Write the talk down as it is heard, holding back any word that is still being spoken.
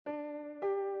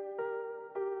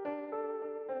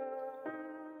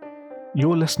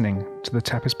You're listening to the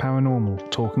Tepes Paranormal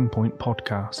Talking Point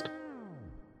podcast,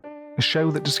 a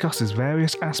show that discusses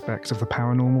various aspects of the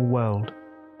paranormal world,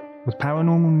 with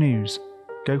paranormal news,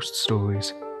 ghost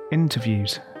stories,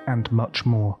 interviews, and much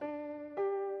more.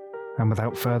 And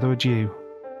without further ado,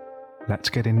 let's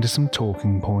get into some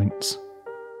talking points.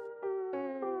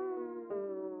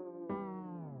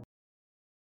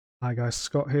 Hi guys,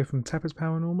 Scott here from Tepes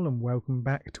Paranormal, and welcome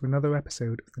back to another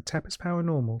episode of the Tepes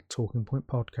Paranormal Talking Point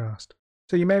podcast.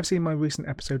 So you may have seen my recent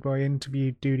episode where I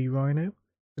interviewed Duty Rhino.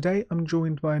 Today I'm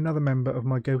joined by another member of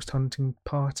my ghost hunting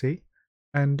party,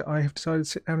 and I have decided to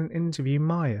sit down and interview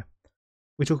Maya.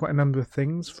 We talk about a number of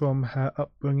things, from her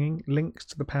upbringing, links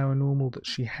to the paranormal that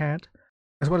she had,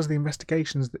 as well as the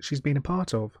investigations that she's been a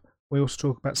part of. We also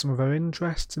talk about some of her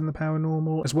interests in the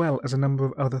paranormal, as well as a number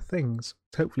of other things.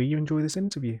 So hopefully you enjoy this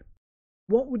interview.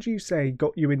 What would you say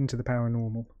got you into the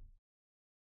paranormal?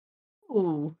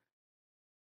 Ooh,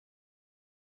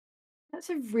 that's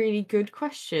a really good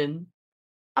question.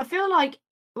 I feel like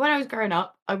when I was growing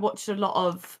up, I watched a lot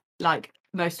of like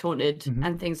Most Haunted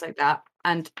and things like that,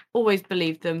 and always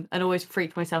believed them and always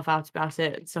freaked myself out about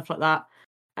it and stuff like that.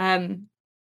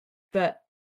 But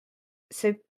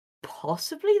so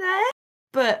possibly there,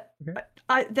 but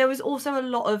Okay. there was also a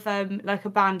lot of like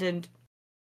abandoned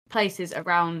places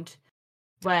around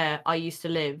where I used to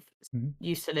live.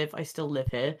 I still live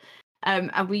here.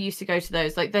 And we used to go to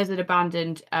those. Like, there's an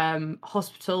abandoned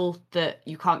hospital that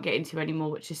you can't get into anymore,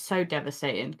 which is so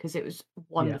devastating because it was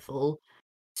wonderful. Yeah.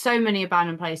 So many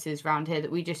abandoned places around here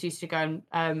that we just used to go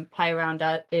and play around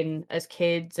in as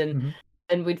kids, and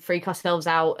we'd freak ourselves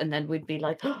out, and then we'd be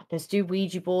like, oh, let's do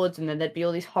Ouija boards, and then there'd be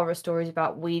all these horror stories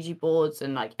about Ouija boards,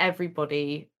 and like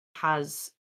everybody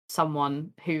has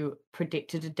someone who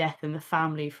predicted a death in the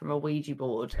family from a Ouija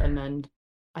board, and then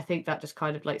I think that just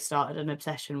kind of like started an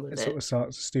obsession with it. It sort of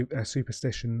starts a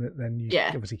superstition that then you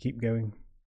obviously keep going.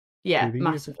 Yeah,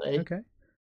 massively. Okay.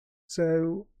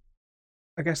 So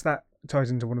I guess that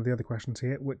ties into one of the other questions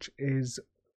here, which is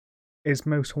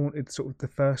Most Haunted sort of the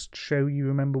first show you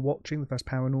remember watching, the first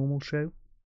paranormal show?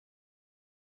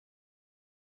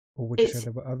 Or would you say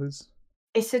there were others?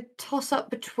 It's a toss-up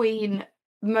between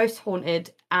Most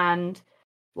Haunted and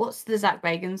what's the Zach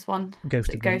Bagans one?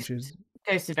 Ghost Adventures.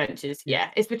 Ghost Adventures,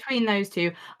 yeah. It's between those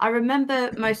two. I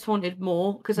remember Most Haunted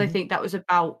more because I think that was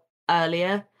about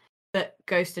earlier, but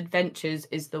Ghost Adventures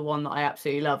is the one that I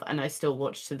absolutely love and I still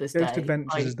watch to this day. Ghost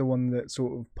Adventures is the one that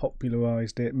sort of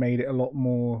popularised it, made it a lot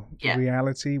more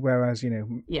reality, whereas,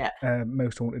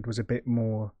 Most Haunted was a bit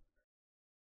more,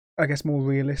 I guess, more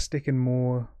realistic and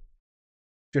more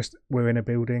just, we're in a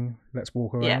building, let's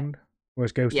walk around.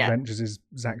 Whereas Ghost Adventures is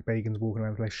Zach Bagans walking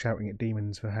around the place shouting at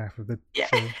demons for half of the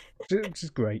show, which is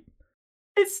great.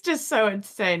 It's just so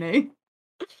entertaining.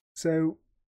 So,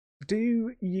 have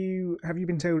you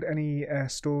been told any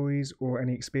stories or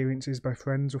any experiences by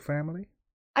friends or family?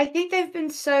 I think they've been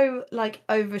so like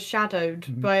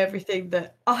overshadowed by everything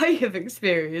that I have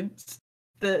experienced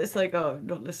that it's like, oh, I'm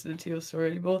not listening to your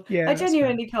story anymore. Yeah, I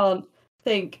genuinely can't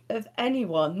think of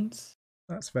anyone's.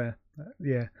 That's fair.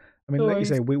 Yeah. I mean, like you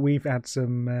say, we've had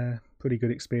some pretty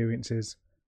good experiences.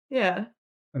 Yeah.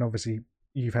 And obviously,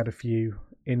 you've had a few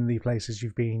in the places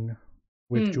you've been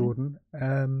with Jordan.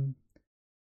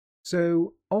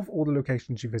 So, of all the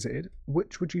locations you visited,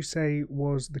 which would you say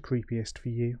was the creepiest for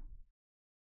you?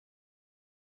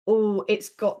 Oh, it's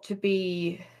got to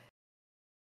be...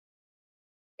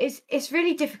 It's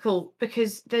really difficult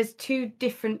because there's two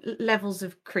different levels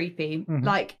of creepy.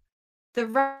 Like, the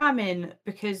ramen,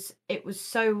 because it was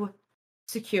so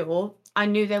secure, I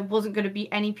knew there wasn't going to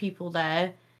be any people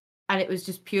there, and it was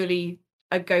just purely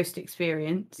a ghost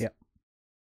experience. Yeah,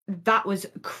 that was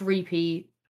creepy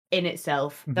in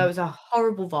itself. That was a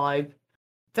horrible vibe,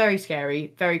 very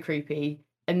scary, very creepy.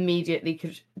 Immediately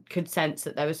could sense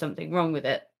that there was something wrong with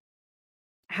it.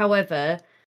 However,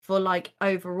 for like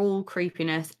overall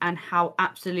creepiness and how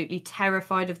absolutely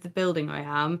terrified of the building I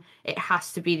am, it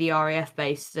has to be the RAF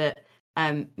base that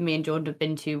me and Jordan have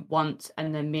been to once,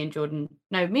 and then me and Jordan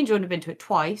have been to it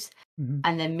twice,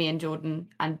 and then me and Jordan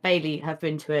and Bailey have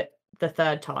been to it the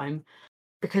third time,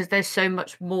 because there's so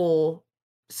much more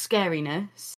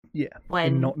scariness. Yeah,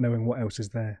 when not knowing what else is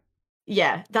there.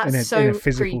 Yeah, that's in a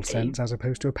physical creepy sense as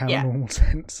opposed to a paranormal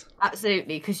sense.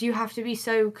 Absolutely, because you have to be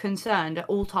so concerned at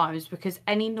all times, because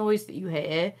any noise that you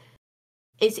hear,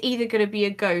 it's either going to be a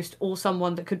ghost or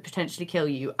someone that could potentially kill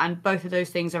you, and both of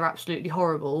those things are absolutely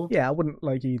horrible. Yeah, I wouldn't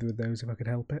like either of those if I could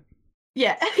help it.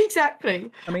 Yeah, exactly.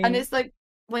 I mean, and it's like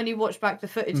when you watch back the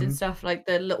footage and stuff, like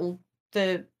the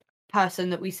person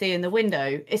that we see in the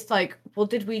window. It's like, well,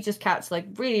 did we just catch like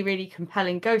really, really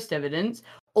compelling ghost evidence,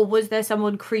 or was there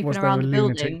someone creeping around the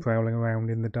building? Was there a lunatic prowling around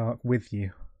in the dark with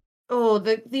you? Oh,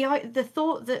 the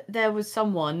thought that there was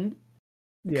someone,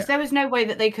 because there was no way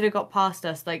that they could have got past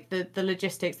us. Like the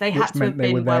logistics, they had to have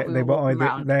been where we were walking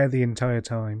around. There the entire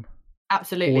time.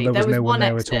 Absolutely, or there was no one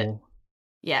there exit at all.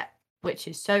 Yeah, which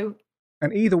is so.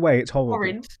 And either way, it's horrible.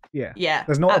 Horrid. Yeah.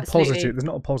 There's not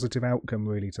a positive outcome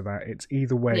really to that. It's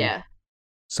either way.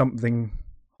 Something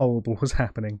horrible was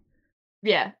happening.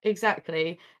 Yeah,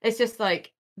 exactly. It's just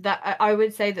like that. I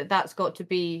would say that that's got to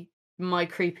be my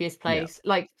creepiest place.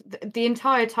 Like the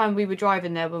entire time we were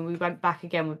driving there, when we went back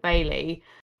again with Bailey,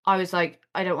 I was like,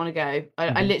 I don't want to go.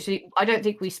 I literally, I don't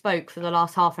think we spoke for the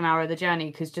last half an hour of the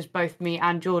journey, because just both me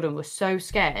and Jordan were so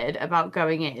scared about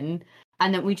going in.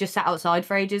 And then we just sat outside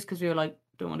for ages because we were like,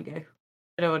 don't want to go.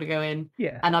 I don't want to go in.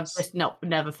 Yeah. And I've just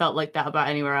never felt like that about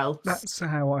anywhere else. That's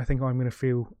how I think I'm going to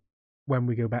feel when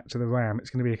we go back to the Ram. It's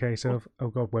going to be a case of, oh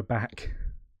God, we're back.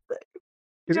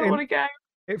 I don't want to go.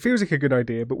 It feels like a good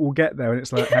idea, but we'll get there and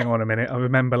it's like, hang on a minute, I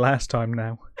remember last time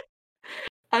now.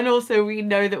 And also we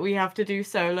know that we have to do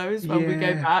solos when we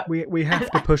go back. We have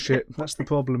to push it. That's the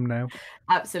problem now.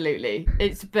 Absolutely.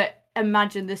 But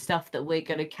imagine the stuff that we're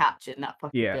going to catch in that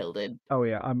fucking building. Oh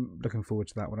yeah, I'm looking forward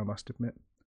to that one, I must admit.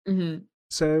 Mm-hmm.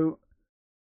 So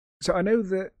I know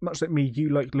that, much like me, you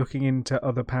like looking into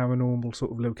other paranormal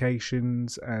sort of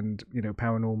locations and,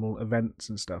 paranormal events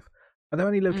and stuff. Are there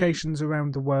any locations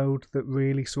around the world that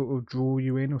really sort of draw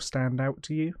you in or stand out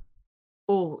to you?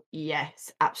 Oh,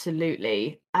 yes,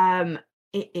 absolutely.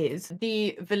 It is.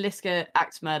 The Villisca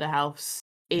Axe Murder House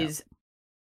is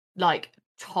like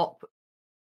top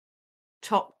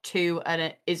 2, and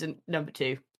it isn't number 2.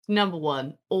 It's number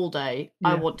 1 all day.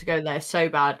 I want to go there so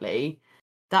badly.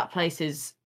 That place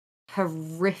is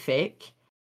horrific.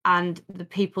 And the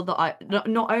people that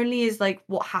not only is like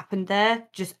what happened there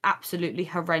just absolutely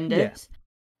horrendous,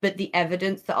 but the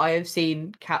evidence that I have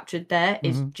seen captured there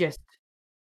is just.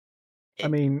 I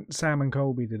mean, Sam and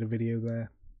Colby did a video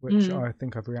there, which I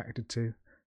think I've reacted to,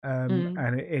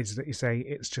 and it is that you say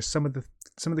it's just some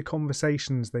of the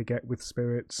conversations they get with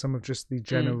spirits, some of just the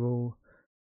general,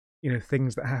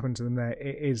 things that happen to them there.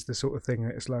 It is the sort of thing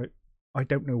that it's like, I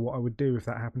don't know what I would do if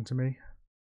that happened to me.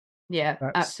 Yeah,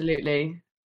 absolutely.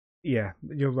 Yeah,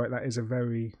 you're right. It's a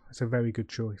very good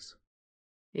choice.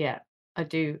 Yeah, I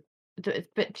do.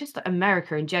 But just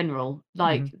America in general,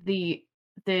 like the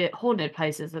haunted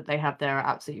places that they have there are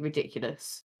absolutely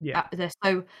ridiculous. Yeah,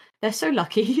 they're so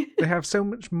lucky. They have so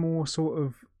much more sort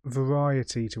of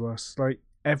variety to us. Like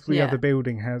every other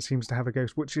building seems to have a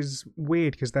ghost, which is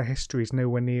weird because their history is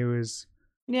nowhere near as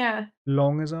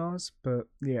long as ours. But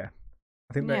yeah,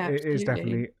 I think that it is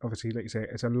definitely, obviously, like you say,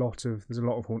 there's a lot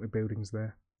of haunted buildings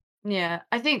there. Yeah,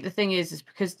 I think the thing is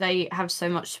because they have so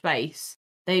much space,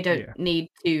 they don't need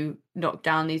to knock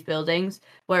down these buildings,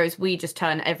 whereas we just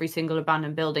turn every single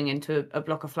abandoned building into a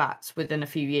block of flats within a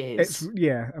few years.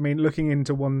 I mean, looking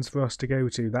into ones for us to go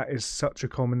to, that is such a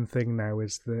common thing now,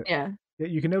 is that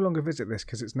you can no longer visit this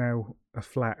because it's now a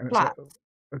flat. And it's like,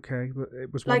 okay, but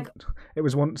it was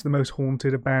once the most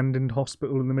haunted abandoned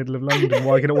hospital in the middle of London.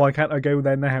 Why can't I go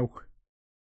there now?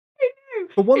 I know.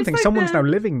 For one thing, someone's now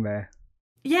living there.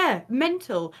 Yeah,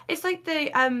 mental. It's like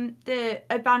the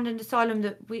abandoned asylum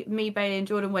that me, Bailey, and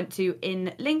Jordan went to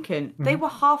in Lincoln. They were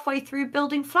halfway through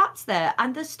building flats there,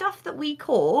 and the stuff that we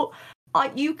caught,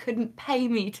 you couldn't pay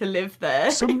me to live there.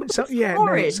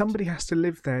 Somebody has to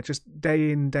live there just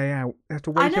day in, day out. They have to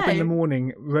wake up in the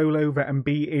morning, roll over, and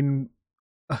be in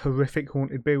a horrific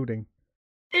haunted building.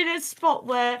 In a spot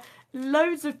where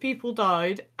loads of people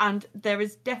died, and there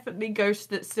is definitely ghosts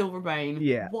that still remain.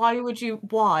 Yeah. Why?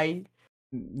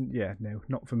 Yeah, no,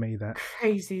 not for me. That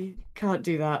crazy. Can't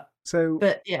do that. So,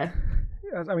 but yeah,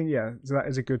 I mean, so that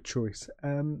is a good choice.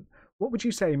 What would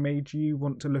you say made you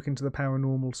want to look into the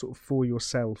paranormal sort of for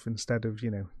yourself instead of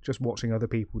just watching other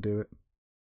people do it?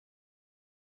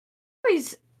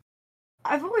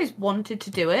 I've always wanted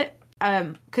to do it.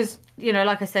 Because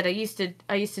like I said, I used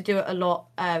to do it a lot.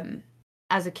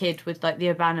 As a kid with like the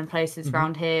abandoned places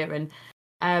around here, and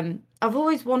I've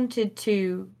always wanted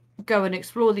to go and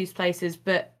explore these places,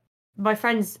 but my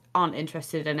friends aren't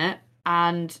interested in it,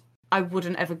 and I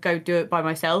wouldn't ever go do it by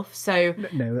myself. So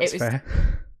no, that's fair.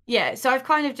 Yeah, so I've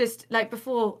kind of just like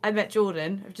before I met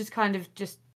Jordan, I've just kind of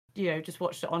just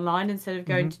watched it online instead of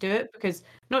going to do it, because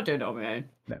I'm not doing it on my own.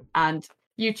 No. And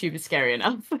YouTube is scary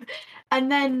enough.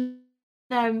 And then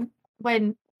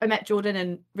when I met Jordan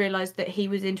and realised that he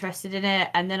was interested in it,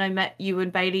 and then I met you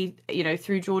and Bailey,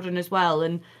 through Jordan as well,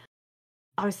 and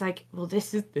I was like, well,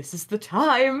 this is the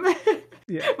time.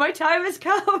 My time has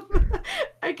come.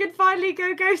 I can finally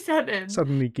go ghost hunting.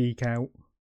 Suddenly geek out.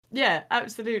 Yeah,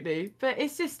 absolutely. But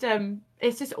it's just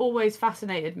always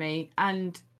fascinated me,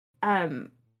 and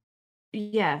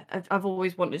yeah, I've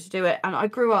always wanted to do it. And I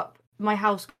grew up. My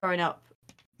house growing up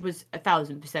was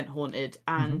 1,000% haunted,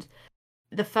 and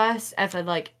the first ever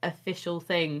like official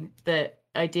thing that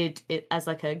I did it as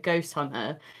like a ghost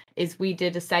hunter is we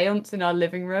did a seance in our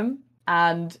living room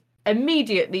and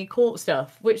immediately caught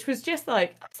stuff, which was just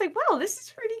like, I was like, wow, this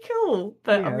is really cool.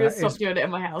 But I'm going to stop doing it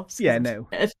in my house. Yeah, no.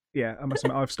 Yeah, I must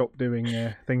admit, I've stopped doing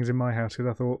things in my house because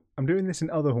I thought, I'm doing this in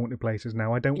other haunted places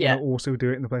now. I don't want to also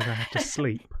do it in the place I have to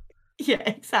sleep. Yeah,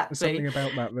 exactly. There's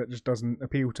something about that just doesn't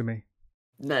appeal to me.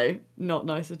 No, not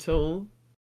nice at all.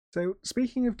 So,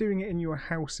 speaking of doing it in your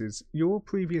houses, your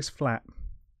previous flat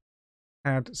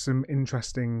had some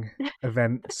interesting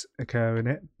events occur in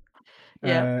it.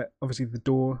 Yeah. Obviously, the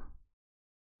door,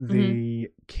 the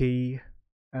key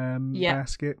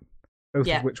basket, both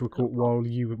of which were caught while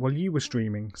you were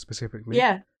streaming specifically.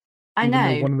 Yeah, I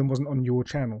know. One of them wasn't on your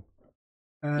channel.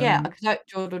 Yeah, because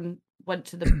Jordan went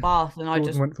to the bath and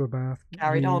Jordan went for a bath.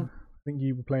 Carried on. I think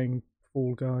you were playing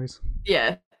Fall Guys.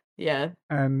 Yeah.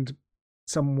 And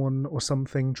someone or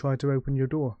something tried to open your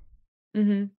door.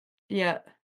 Yeah.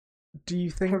 Do you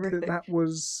think that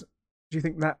was? Do you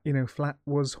think that flat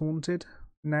was haunted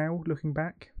now, looking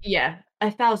back? Yeah,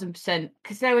 1,000%.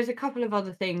 Because there was a couple of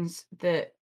other things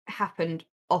that happened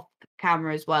off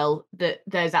camera as well that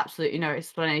there's absolutely no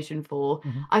explanation for.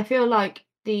 I feel like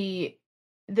the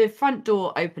front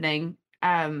door opening,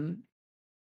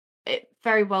 it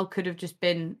very well could have just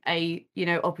been a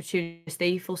opportunist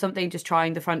thief or something just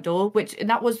trying the front door, and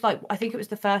that was like, I think it was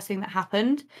the first thing that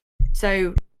happened,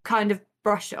 so kind of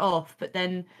brushed it off, but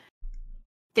then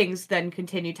things then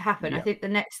continued to happen. I think the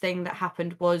next thing that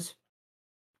happened was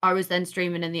I was then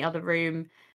streaming in the other room,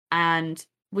 and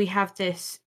we have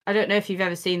this, I don't know if you've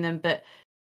ever seen them, but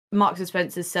Marks and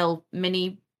Spencer's sell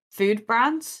mini food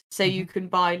brands, so you can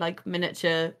buy like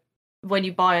miniature. When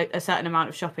you buy a certain amount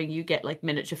of shopping, you get like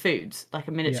miniature foods, like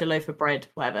a miniature loaf of bread,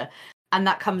 whatever. And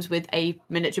that comes with a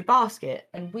miniature basket.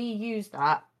 And we use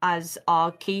that as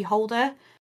our key holder.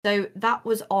 So that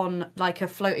was on like a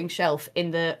floating shelf in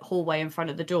the hallway in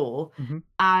front of the door.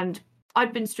 And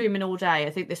I'd been streaming all day. I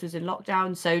think this was in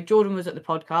lockdown. So Jordan was at the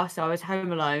podcast. So I was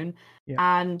home alone.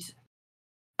 And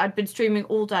I'd been streaming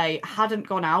all day, hadn't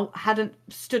gone out, hadn't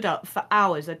stood up for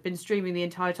hours. I'd been streaming the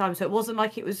entire time. So it wasn't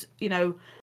like it was,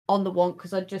 on the want,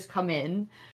 because I'd just come in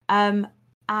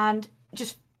and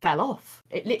just fell off.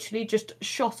 It literally just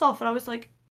shot off, and I was like,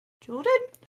 Jordan,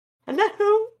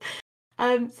 hello.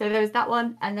 So there was that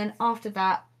one, and then after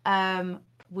that,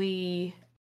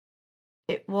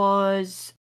 it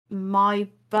was my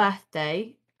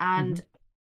birthday, and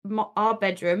our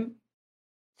bedroom.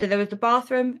 So there was the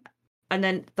bathroom, and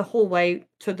then the hallway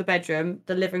to the bedroom.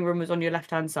 The living room was on your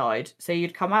left-hand side. So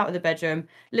you'd come out of the bedroom,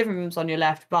 living room's on your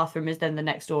left, bathroom is then the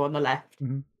next door on the left.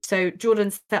 So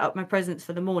Jordan set up my presents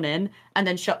for the morning and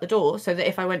then shut the door so that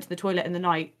if I went to the toilet in the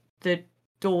night, the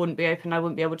door wouldn't be open. I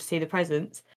wouldn't be able to see the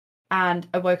presents. And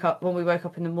when we woke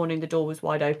up in the morning, the door was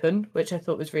wide open, which I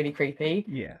thought was really creepy.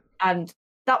 Yeah. And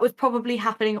that was probably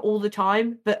happening all the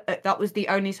time, but that was the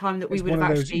only time that we would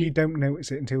have actually... You don't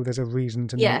notice it until there's a reason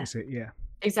to notice it,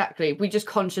 Exactly. We just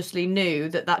consciously knew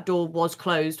that door was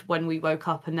closed when we woke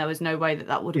up, and there was no way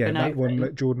that would have been open. Yeah, that one,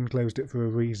 that Jordan closed it for a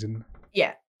reason.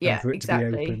 Yeah, for it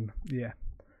exactly. To be open. Yeah.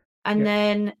 And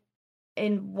then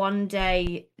in one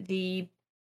day, the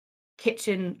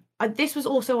kitchen... this was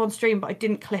also on stream, but I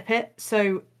didn't clip it,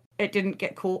 so it didn't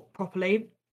get caught properly.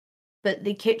 But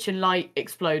the kitchen light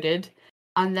exploded,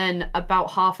 and then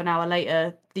about half an hour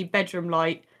later, the bedroom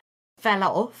light fell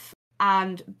off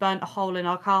and burnt a hole in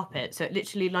our carpet. So it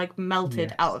literally like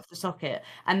melted out of the socket.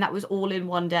 And that was all in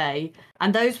one day.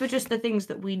 And those were just the things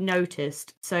that we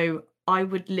noticed. So I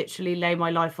would literally lay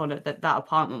my life on it that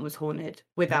apartment was haunted,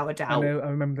 without a doubt. I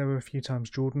remember there were a few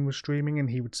times Jordan was streaming and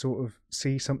he would sort of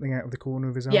see something out of the corner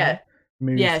of his eye.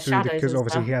 Move through because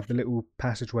obviously he had the little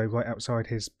passageway right outside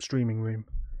his streaming room.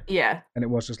 Yeah. And it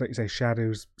was just like you say,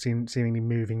 shadows seemingly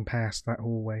moving past that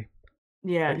hallway.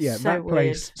 Yeah, but that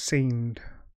place seemed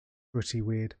pretty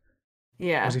weird.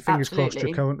 Yeah, obviously, fingers crossed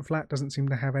your current flat doesn't seem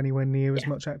to have anywhere near as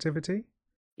much activity.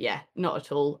 Yeah, not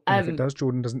at all. And if it does,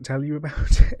 Jordan doesn't tell you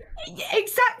about it. Yeah,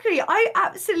 exactly. I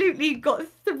absolutely got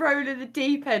thrown in the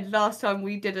deep end last time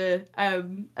we did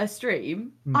a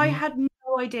stream. I had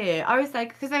no idea. I was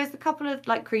like, because there was a couple of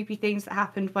like creepy things that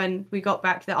happened when we got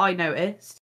back that I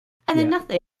noticed, and then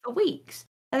nothing for weeks.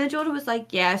 And then Jordan was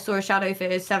like, "Yeah, I saw a shadow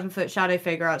figure, 7-foot shadow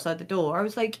figure outside the door." I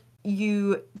was like,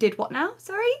 "You did what now?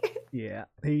 Sorry." Yeah,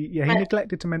 he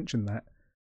neglected to mention that.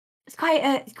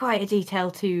 it's quite a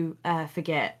detail to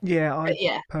forget. Yeah, I But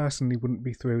yeah, personally wouldn't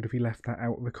be thrilled if he left that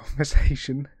out of the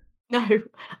conversation. no,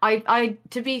 I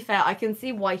to be fair, I can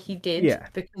see why he did, Yeah.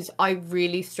 because I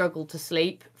really struggled to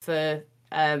sleep for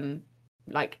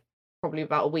like probably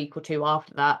about a week or two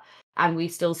after that, and we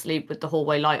still sleep with the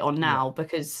hallway light on now,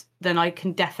 because then I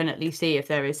can definitely see if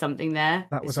there is something there.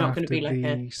 That was It's not going to after be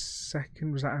like the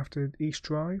second. Was that after East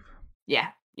Drive? yeah,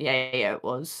 it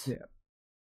was. Yeah.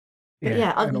 But Yeah, yeah,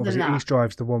 and other than obviously that, East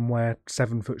Drive's the one where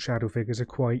 7-foot shadow figures are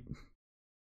quite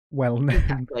well known.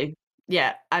 exactly.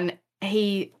 Yeah, and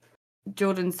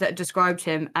Jordan described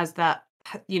him as that,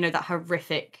 that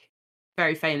horrific,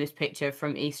 very famous picture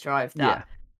from East Drive, that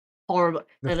horrible,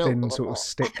 the thin sort of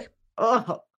stick,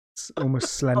 oh,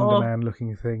 almost Slender Man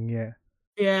looking thing.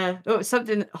 Yeah,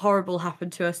 something horrible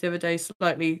happened to us the other day,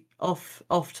 slightly off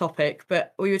topic,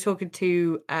 but we were talking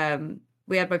to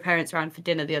we had my parents around for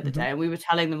dinner the other day, and we were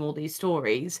telling them all these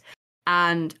stories,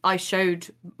 and I showed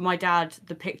my dad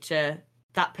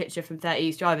that picture from 30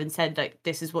 East Drive, and said, like,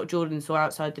 this is what Jordan saw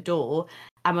outside the door,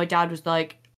 and my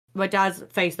dad's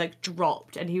face like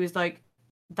dropped, and he was like,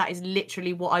 that is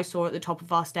literally what I saw at the top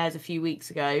of our stairs a few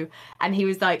weeks ago. And he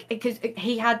was like, because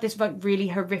he had this like really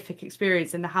horrific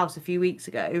experience in the house a few weeks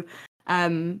ago,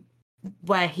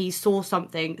 where he saw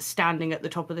something standing at the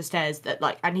top of the stairs that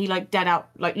and he like dead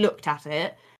out like looked at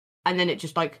it, and then it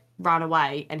just like ran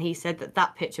away. And he said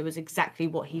that picture was exactly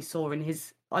what he saw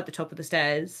at the top of the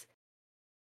stairs,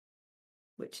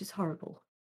 which is horrible.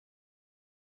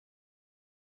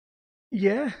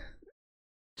 Yeah.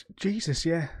 Jesus,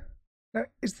 yeah.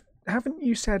 Haven't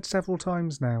you said several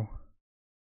times now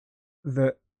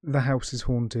that the house is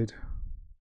haunted?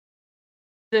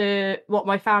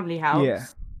 My family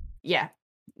house? Yeah.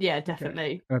 Yeah,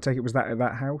 definitely. Okay. And I take it was that at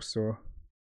that house, or?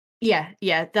 Yeah.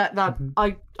 That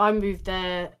I moved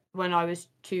there when I was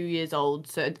 2 years old,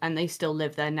 and they still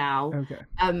live there now. Okay.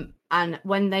 And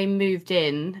when they moved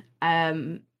in,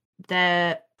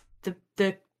 the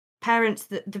parents,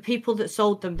 the people that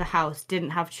sold them the house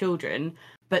didn't have children,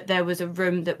 but there was a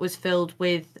room that was filled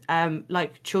with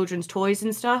like children's toys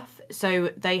and stuff. So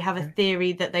they have a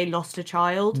theory that they lost a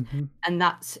child, and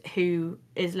that's who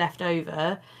is left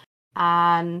over.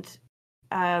 And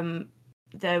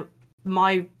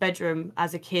my bedroom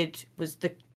as a kid was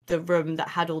the room that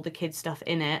had all the kids' stuff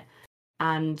in it.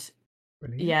 And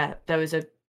Brilliant. yeah, there was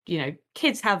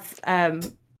kids have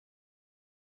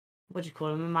what do you call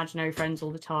them, imaginary friends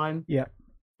all the time. Yeah.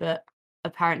 But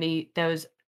apparently there was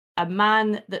a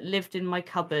man that lived in my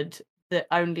cupboard that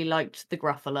only liked the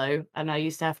Gruffalo, and I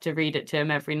used to have to read it to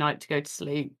him every night to go to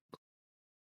sleep.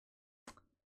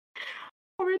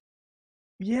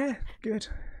 Yeah, good.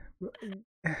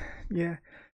 Yeah.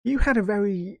 You had a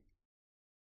very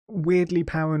weirdly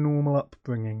paranormal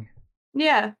upbringing.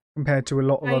 Yeah. Compared to a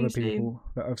lot of other people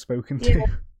that I've spoken to.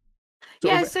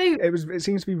 It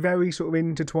seems to be very sort of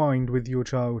intertwined with your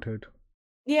childhood.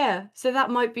 Yeah, so that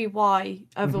might be why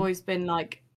I've always been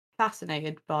like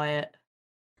fascinated by it.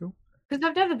 Cool. Because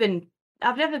I've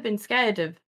never been scared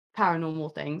of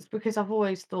paranormal things, because I've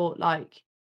always thought, like,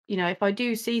 if I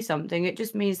do see something, it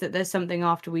just means that there's something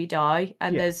after we die,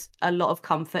 and there's a lot of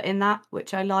comfort in that,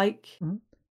 which I like.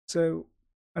 So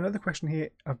another question here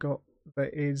I've got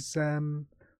that is,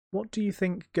 what do you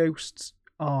think ghosts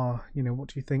are? What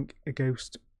do you think a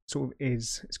ghost sort of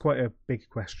is? It's quite a big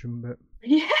question, but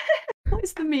yeah, what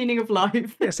is the meaning of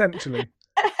life? Essentially.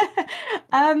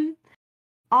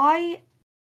 I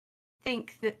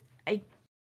think that a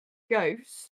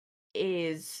ghost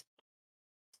is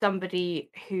somebody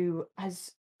who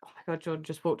has. Oh my god, Jordan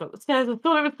just walked up the stairs. I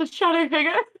thought it was the shadow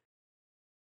figure.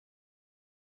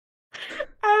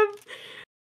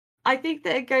 I think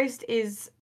that a ghost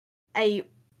is a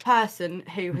person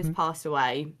who has passed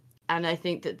away, and I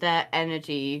think that their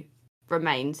energy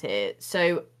remains here.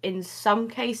 So in some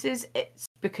cases it's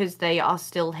because they are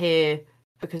still here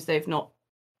because they've not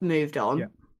moved on,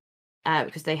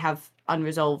 because they have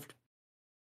unresolved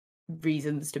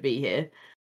reasons to be here,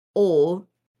 or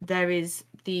there is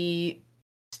the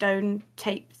stone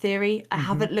tape theory. I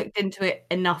haven't looked into it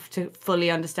enough to fully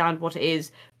understand what it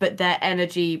is, but their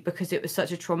energy, because it was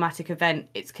such a traumatic event,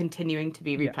 it's continuing to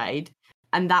be replayed.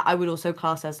 And that I would also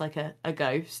class as like a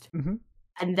ghost.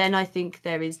 And then I think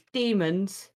there is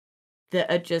demons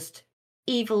that are just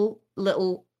evil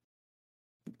little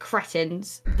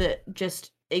cretins that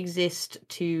just exist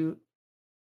to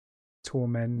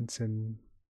torment and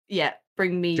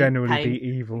bring me generally pain. be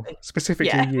evil.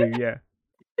 Specifically you,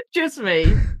 Just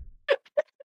me.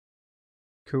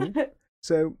 Cool.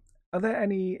 So are there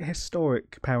any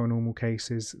historic paranormal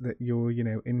cases that you're,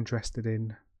 interested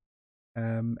in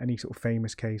Any sort of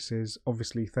famous cases?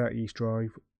 Obviously, 30 East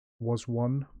Drive was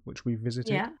one which we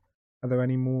visited. Yeah. Are there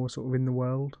any more sort of in the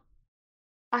world?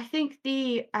 I think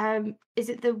the is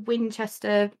it the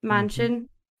Winchester Mansion?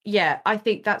 Yeah, I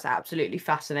think that's absolutely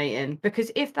fascinating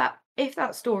because if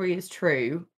that story is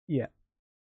true, Yeah.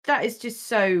 that is just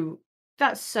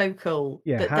that's so cool.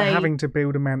 Yeah, That they having to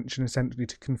build a mansion essentially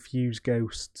to confuse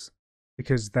ghosts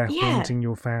because they're haunting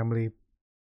your family,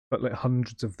 but like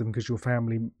hundreds of them because your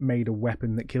family made a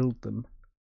weapon that killed them.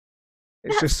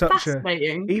 It's that's just such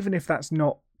fascinating. even if that's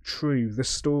not true, the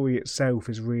story itself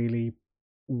is really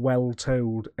well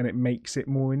told and it makes it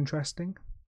more interesting.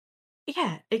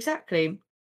 Yeah, exactly.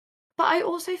 But I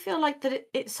also feel like that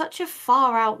it's such a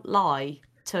far out lie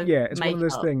to Yeah, it's one of make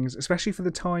those up. things, especially for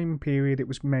the time period it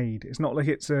was made. It's not like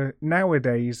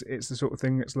nowadays it's the sort of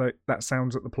thing that's like that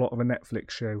sounds like the plot of a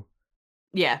Netflix show.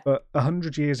 Yeah. But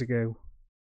 100 years ago,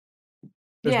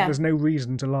 there's no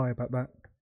reason to lie about that.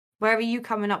 Where are you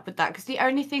coming up with that? Because the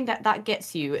only thing that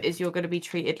gets you is you're going to be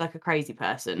treated like a crazy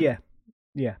person. Yeah,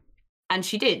 yeah. And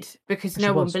she did, because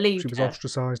no one believed her. She was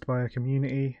ostracised by her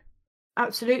community.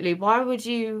 Absolutely. Why would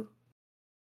you...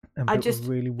 And built a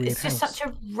really weird It's house. just such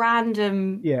a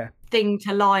random thing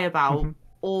to lie about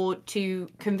or to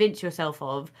convince yourself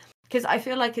of. Because I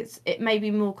feel like it may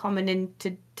be more common in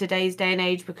today's day and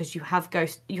age because you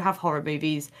have horror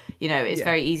movies. You know, it's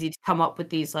very easy to come up with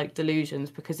these like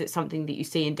delusions because it's something that you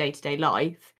see in day-to-day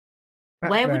life.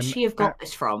 Where would she have got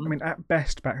this from? I mean, at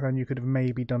best back then you could have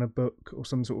maybe done a book or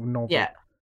some sort of novel. Yeah.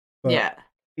 But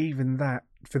even that,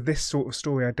 for this sort of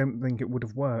story, I don't think it would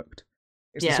have worked.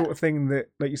 It's the sort of thing that,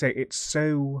 like you say, it's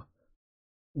so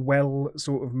well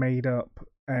sort of made up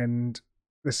and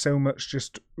there's so much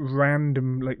just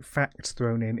random like facts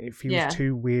thrown in. It feels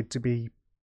too weird to be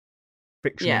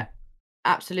fictional. Yeah,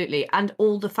 absolutely. And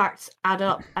all the facts add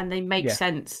up and they make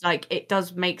sense. Like, it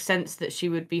does make sense that she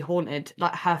would be haunted,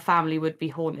 like her family would be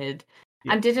haunted.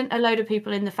 Yeah. And didn't a load of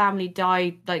people in the family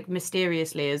die like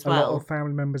mysteriously as well? A lot of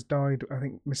family members died, I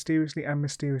think, mysteriously and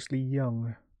mysteriously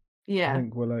young. Yeah. I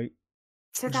think were like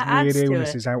so that adds weird to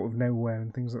illnesses out of nowhere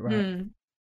and things like that.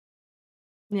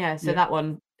 Yeah, so that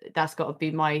one, that's got to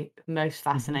be my most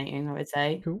fascinating, I would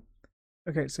say. Cool.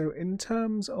 Okay, so in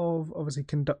terms of obviously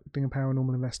conducting a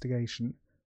paranormal investigation,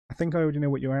 I think I already know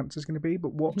what your answer is going to be,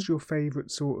 but what's your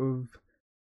favourite sort of,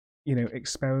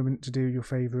 experiment to do, your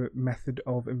favourite method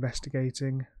of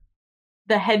investigating?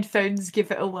 The headphones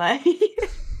give it away.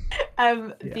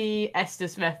 The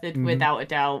Estes method, without a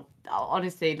doubt.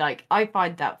 Honestly, like, I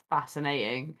find that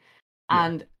fascinating.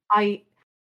 And I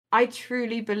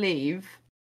truly believe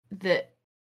that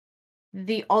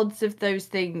the odds of those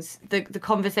things, the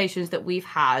conversations that we've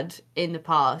had in the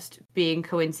past being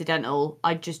coincidental,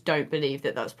 I just don't believe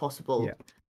that that's possible. Yeah.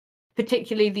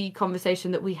 Particularly the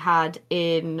conversation that we had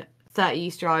in 30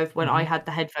 East Drive when I had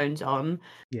the headphones on.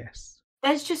 Yes.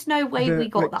 There's just no way we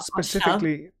got that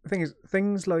specifically, the thing is,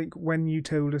 things like when you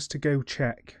told us to go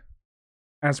check,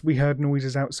 as we heard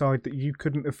noises outside that you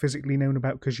couldn't have physically known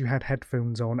about because you had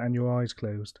headphones on and your eyes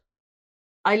closed.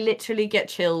 I literally get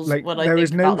chills when I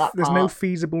think about that part. There's no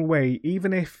feasible way,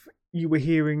 even if you were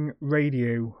hearing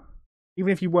radio,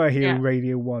 even if you were hearing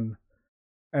Radio 1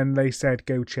 and they said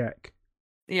go check.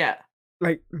 Yeah.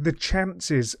 Like, the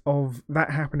chances of that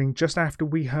happening just after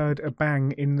we heard a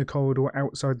bang in the corridor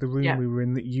outside the room we were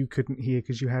in that you couldn't hear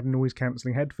because you had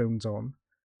noise-cancelling headphones on.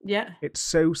 Yeah. It's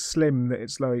so slim that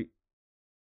it's like,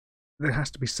 there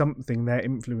has to be something there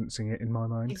influencing it in my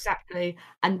mind. Exactly.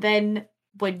 And then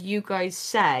when you guys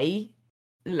say,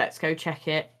 let's go check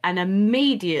it, and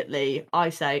immediately I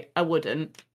say, I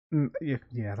wouldn't.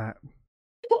 Yeah, that...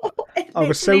 I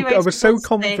was so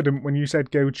confident when you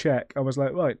said go check. I was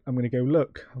like, right, I'm going to go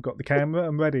look. I've got the camera,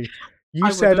 I'm ready.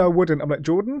 You said I wouldn't. I'm like,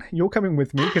 Jordan, you're coming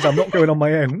with me because I'm not going on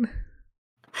my own.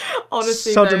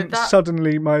 Honestly,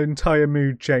 suddenly my entire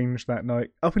mood changed that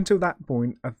night. Up until that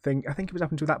point, I think it was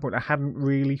up until that point, I hadn't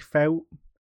really felt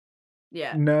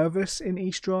nervous in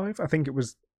East Drive. I think it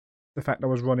was the fact I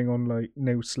was running on like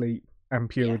no sleep and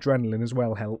pure adrenaline as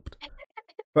well helped.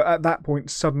 But at that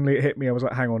point, suddenly it hit me. I was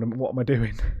like, hang on, what am I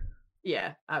doing?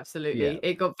 Yeah, absolutely. Yeah.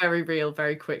 It got very real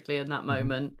very quickly in that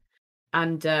moment.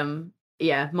 And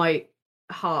my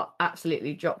heart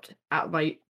absolutely dropped out of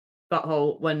my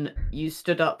butthole when you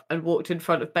stood up and walked in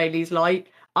front of Bailey's light.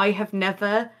 I have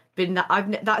never been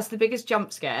that. That's the biggest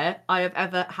jump scare I have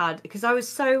ever had because I was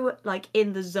so like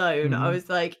in the zone. I was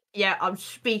like, yeah, I'm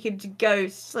speaking to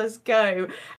ghosts. Let's go.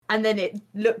 And then it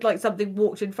looked like something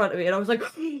walked in front of me, and I was like,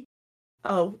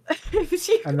 oh, it was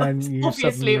you and guys. Then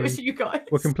Obviously, it was you guys.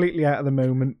 We're completely out of the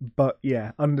moment, but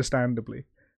yeah, understandably.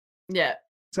 Yeah,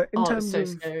 So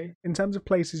scary. in terms of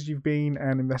places you've been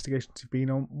and investigations you've been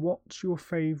on, what's your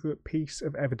favourite piece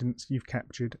of evidence you've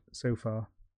captured so far?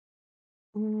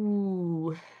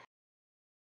 Ooh.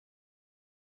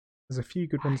 There's a few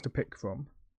good ones to pick from.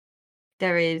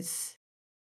 There is.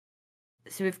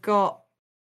 So we've got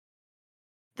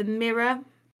the mirror.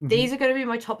 Mm-hmm. These are going to be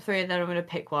my top 3, and then I'm going to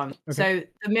pick one. Okay. So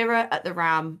the mirror at the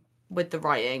Ram with the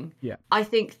writing. Yeah. I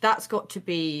think that's got to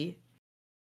be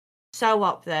so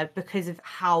up there because of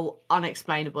how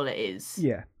unexplainable it is.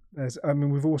 Yeah.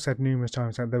 We've all said numerous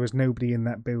times that there was nobody in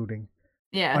that building.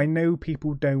 Yeah. I know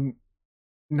people don't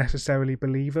necessarily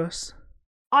believe us.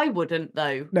 I wouldn't,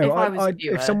 though. No,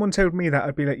 if someone told me that,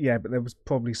 I'd be like, yeah, but there was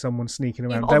probably someone sneaking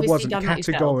around. There wasn't.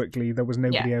 Categorically, there was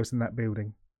nobody else in that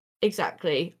building.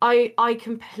 Exactly. I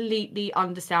completely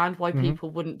understand why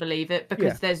people wouldn't believe it,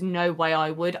 because there's no way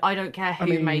I would. I don't care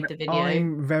who made the video.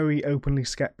 I'm very openly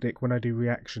skeptic when I do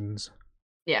reactions.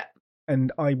 Yeah.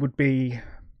 And I would be...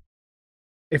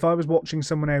 If I was watching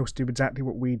someone else do exactly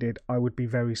what we did, I would be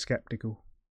very skeptical.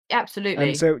 Absolutely.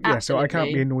 And so, so I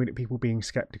can't be annoyed at people being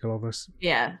skeptical of us.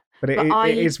 Yeah. But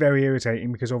it is very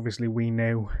irritating, because obviously we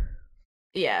know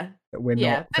that we're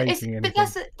not faking anything. But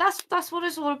that's what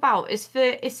it's all about. It's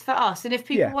for us. And if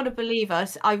people want to believe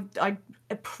us, I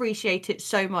appreciate it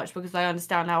so much, because I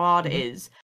understand how hard it is.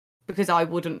 Because I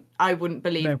wouldn't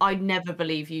believe. No. I'd never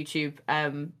believe YouTube.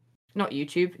 Not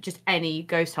YouTube, just any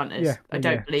ghost hunters. Yeah, I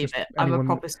don't believe it. I'm a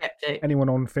proper skeptic. Anyone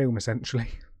on film, essentially.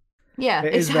 Yeah,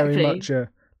 it is very much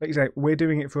like you say, we're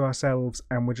doing it for ourselves,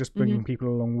 and we're just bringing people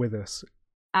along with us.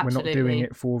 Absolutely. We're not doing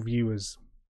it for viewers.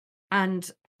 And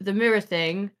the mirror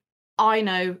thing, I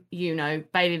know, you know,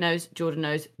 Bailey knows, Jordan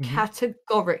knows,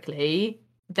 categorically,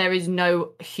 there is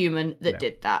no human that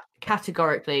did that.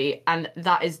 Categorically. And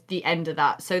that is the end of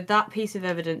that. So that piece of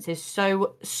evidence is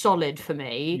so solid for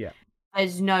me. Yeah.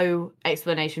 There's no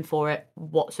explanation for it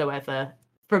whatsoever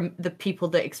from the people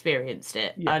that experienced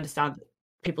it. Yeah. I understand that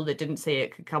people that didn't see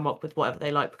it could come up with whatever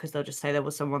they like, because they'll just say there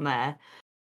was someone there.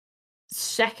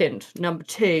 Second, number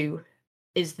 2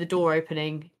 is the door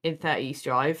opening in 30 East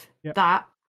Drive. Yep. That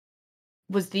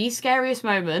was the scariest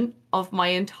moment of my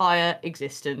entire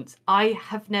existence. I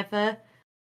have never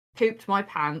pooped my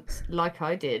pants like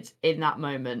I did in that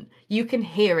moment. You can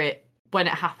hear it when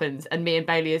it happens, and me and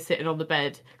Bailey are sitting on the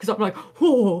bed, because I'm like,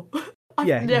 whoa,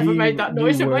 I've never made that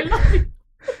noise in my life.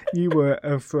 You were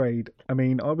afraid. I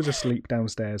mean, I was asleep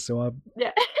downstairs, so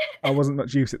I wasn't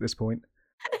much use at this point.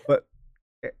 But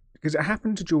because it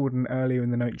happened to Jordan earlier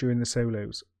in the night during the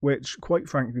solos, which, quite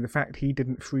frankly, the fact he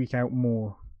didn't freak out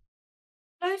more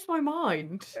blows my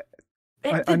mind.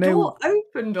 I know door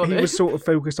opened on he was sort of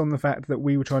focused on the fact that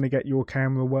we were trying to get your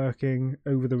camera working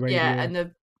over the radio. Yeah,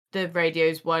 and the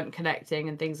radios weren't connecting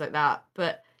and things like that.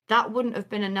 But that wouldn't have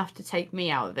been enough to take me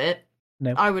out of it.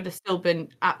 No. I would have still been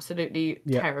absolutely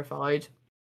terrified.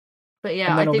 But yeah,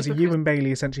 and then obviously you and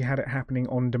Bailey essentially had it happening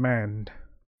on demand.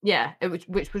 Yeah,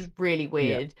 which was really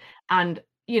weird. Yeah. And,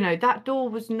 you know, that door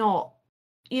was not,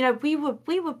 you know, we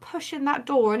were pushing that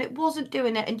door and it wasn't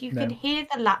doing it, and you could hear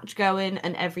the latch going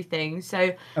and everything.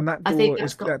 So and that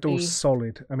door's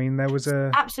solid. I mean, there was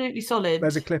absolutely solid.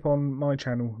 There's a clip on my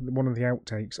channel, one of the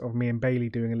outtakes of me and Bailey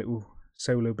doing a little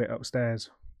solo bit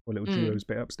upstairs, or a little duos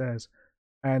bit upstairs,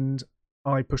 and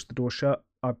I push the door shut,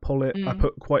 I pull it, I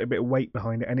put quite a bit of weight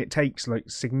behind it, and it takes like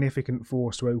significant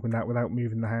force to open that without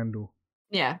moving the handle.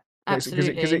 Yeah,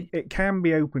 absolutely. Because it can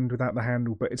be opened without the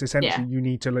handle, but it's essentially you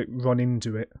need to like run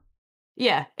into it.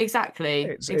 Yeah, exactly.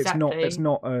 It's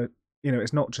not a, you know,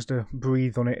 it's not just a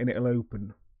breathe on it and it'll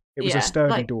open. It was a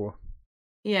sturdy door.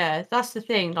 Yeah, that's the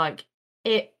thing. Like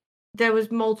there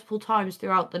was multiple times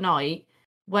throughout the night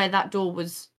where that door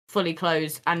was fully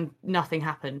closed and nothing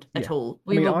happened at all.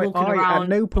 We were walking around. At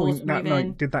no point that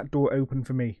night did that door open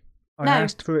for me. I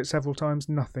asked for it several times,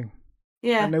 nothing.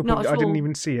 Yeah, at no point I didn't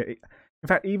even see it. In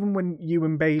fact, even when you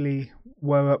and Bailey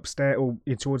were upstairs, or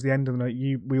towards the end of the night,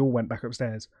 we all went back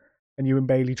upstairs, and you and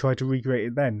Bailey tried to recreate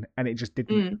it then, and it just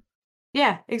didn't.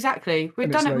 Yeah, exactly. We've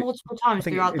done it multiple times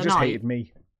throughout the night. It just hated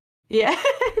me. Yeah,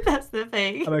 that's the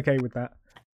thing. I'm okay with that.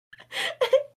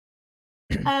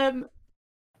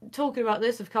 Talking about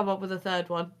this, I've come up with a third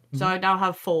one. So I now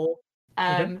have 4.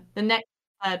 The next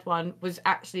third one was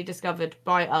actually discovered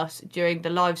by us during the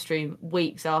live stream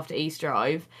weeks after East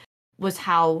Drive, was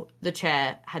how the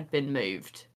chair had been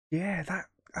moved. Yeah,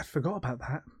 I forgot about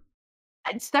that.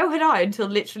 And so had I, until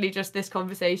literally just this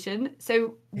conversation.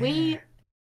 So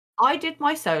I did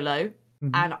my solo,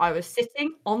 and I was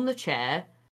sitting on the chair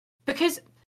because...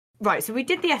 Right, so we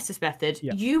did the Estes method.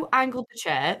 Yeah. You angled the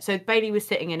chair, so Bailey was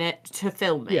sitting in it to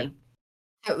film me. Yeah.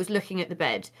 So it was looking at the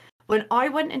bed. When I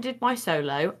went and did my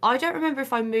solo, I don't remember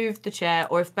if I moved the chair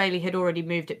or if Bailey had already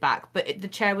moved it back, but the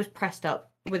chair was pressed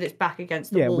up with its back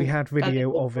against the wall. Yeah, we had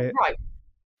video of it. Right.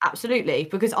 Absolutely,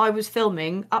 because I was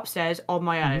filming upstairs on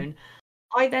my own.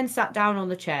 I then sat down on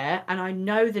the chair, and I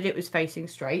know that it was facing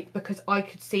straight because I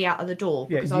could see out of the door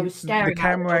because I was staring the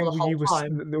camera out the door the whole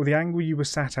time. The angle you were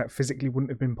sat at physically wouldn't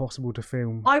have been possible to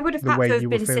film. I would have the had way to have you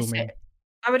were been filming. sitting.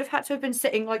 I would have had to have been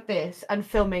sitting like this and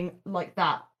filming like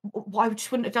that. I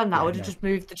just wouldn't have done that. I would have just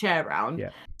moved the chair around. Yeah.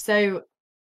 So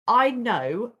I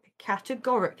know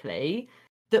categorically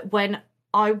that when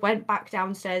I went back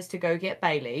downstairs to go get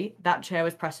Bailey, that chair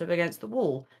was pressed up against the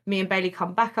wall. Me and Bailey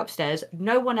come back upstairs.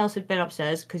 No one else had been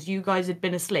upstairs because you guys had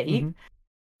been asleep.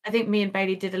 I think me and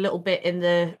Bailey did a little bit in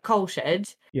the coal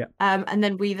shed. Yeah. And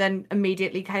then we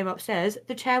immediately came upstairs.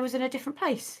 The chair was in a different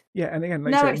place. Yeah, and again,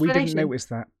 like No I said, we didn't explanation. notice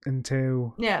that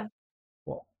until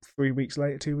 3 weeks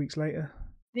later, 2 weeks later.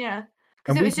 Yeah.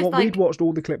 And we'd watched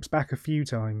all the clips back a few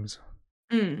times.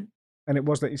 Mm. And it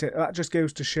was like you said, that just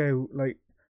goes to show, like,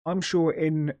 I'm sure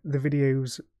in the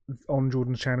videos on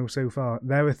Jordan's channel so far,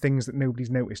 there are things that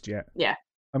nobody's noticed yet. Yeah.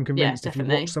 I'm convinced if you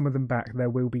definitely. watch some of them back, there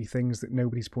will be things that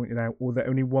nobody's pointed out, or that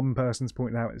only one person's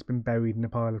pointed out. It's been buried in a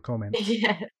pile of comments.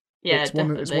 Yeah, it's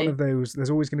definitely. one of those. There's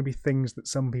always going to be things that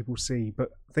some people see, but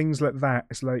things like that,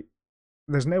 it's like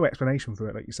there's no explanation for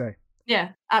it, like you say. Yeah,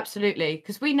 absolutely.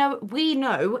 Because we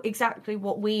know exactly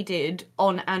what we did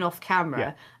on and off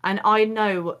camera, and I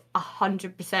know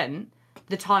 100%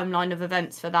 the timeline of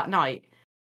events for that night.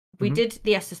 We did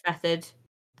the Estes method.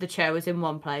 The chair was in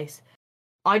one place.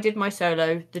 I did my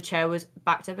solo. The chair was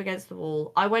backed up against the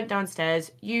wall. I went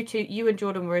downstairs. You and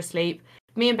Jordan were asleep.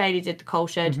 Me and Bailey did the coal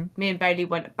shed. Me and Bailey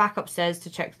went back upstairs to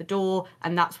check the door,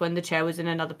 and that's when the chair was in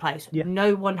another place. Yeah.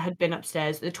 No one had been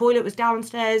upstairs. The toilet was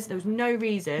downstairs. There was no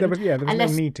reason. There was no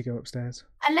need to go upstairs.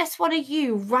 Unless one of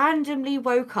you randomly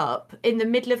woke up in the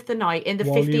middle of the night in the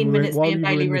 15 minutes me and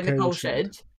Bailey were in the coal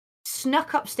shed,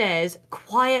 snuck upstairs,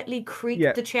 quietly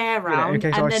creaked the chair around. In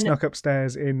case I snuck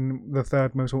upstairs in the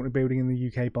third most haunted building in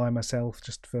the UK by myself,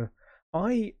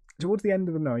 towards the end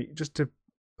of the night, just to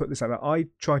put this out there, I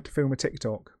tried to film a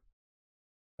TikTok.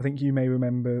 I think you may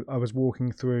remember I was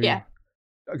walking through. Yeah.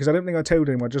 Because I don't think I told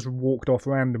anyone, I just walked off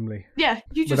randomly. Yeah,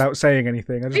 you just... without saying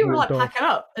anything. I just were like packing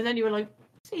up, and then you were like,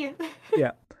 see you.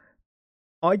 Yeah.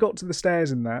 I got to the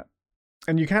stairs in that,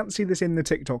 and you can't see this in the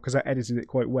TikTok because I edited it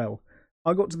quite well.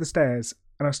 I got to the stairs,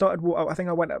 and I think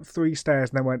I went up 3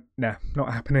 stairs, and then went, nah,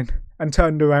 not happening, and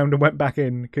turned around and went back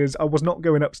in, because I was not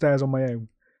going upstairs on my own.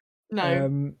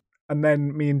 No. And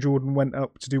then me and Jordan went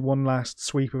up to do one last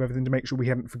sweep of everything to make sure we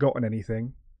hadn't forgotten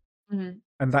anything.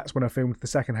 And that's when I filmed the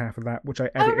second half of that, which I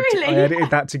edited. Oh, really? I edited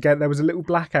that together. There was a little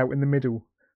blackout in the middle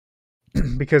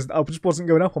because I just wasn't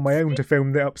going up on my own to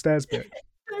film the upstairs bit.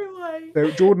 No way.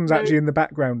 So Jordan's actually in the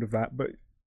background of that, but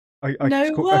I cut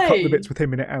the bits with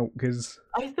him in it out because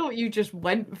I thought you just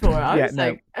went for it. I was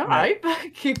like, all right,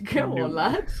 go on,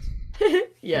 lads.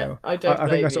 Yeah, I don't. I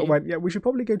think I sort of went, yeah, we should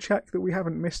probably go check that we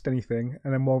haven't missed anything.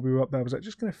 And then while we were up there, I was like,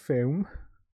 just going to film.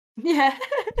 Yeah,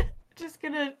 just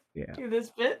going to do this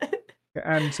bit.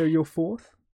 And so your fourth?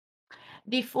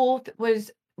 The fourth was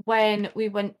when we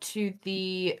went to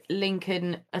the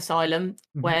Lincoln Asylum,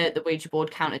 where the Ouija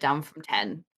board counted down from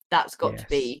 10. That's got to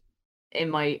be in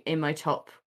my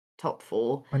top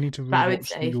 4. I need to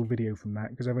rewatch your video from that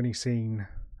because I've only seen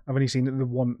it the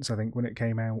once, I think, when it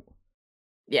came out.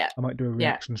 Yeah, I might do a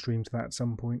reaction stream to that at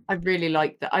some point. I really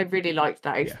liked that. I really liked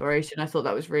that exploration. I thought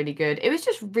that was really good. It was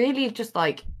just really just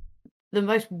like the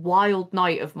most wild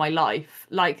night of my life.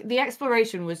 Like the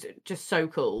exploration was just so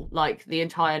cool, like the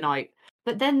entire night.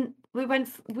 But then we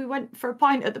went for a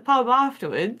pint at the pub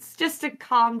afterwards just to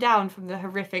calm down from the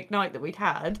horrific night that we'd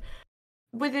had.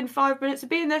 Within 5 minutes of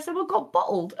being there, someone got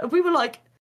bottled, and we were like,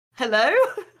 "Hello,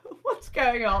 what's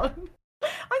going on?"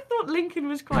 I thought Lincoln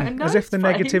was quite a nice as if the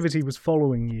place. negativity was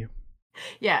following you.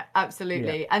 Yeah,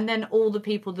 absolutely. Yeah. And then all the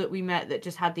people that we met that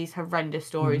just had these horrendous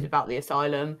stories about the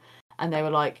asylum, and they were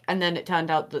like, and then it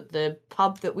turned out that the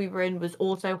pub that we were in was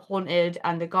also haunted,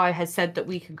 and the guy has said that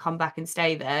we can come back and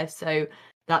stay there. So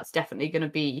that's definitely going to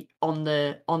be on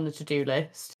the to-do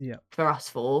list for us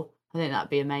 4. I think that'd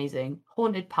be amazing.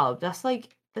 Haunted pub. That's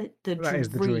like the dream. That is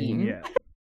the dream, yeah.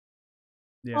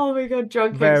 Yeah. Oh my god,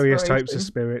 drunk various types of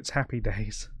spirits, happy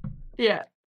days. Yeah.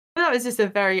 That was just a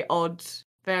very odd,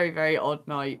 very, very odd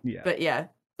night. Yeah. But yeah,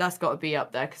 that's got to be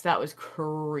up there because that was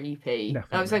creepy. Definitely.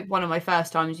 That was like one of my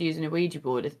first times using a Ouija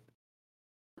board.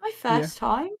 My first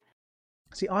time?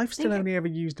 See, I've still only ever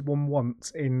used one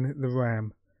once in the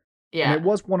RAM. Yeah. And it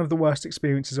was one of the worst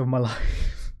experiences of my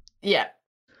life. Yeah,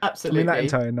 absolutely. I mean, that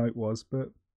entire night was, but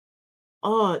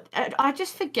Oh, I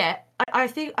just forget. I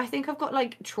think I've got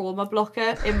like trauma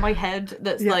blocker in my head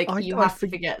that's Yeah, like you have to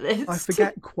forget this. I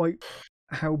forget quite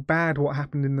how bad what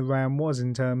happened in the Ram was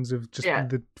in terms of just Yeah.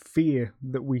 the fear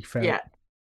that we felt. Yeah,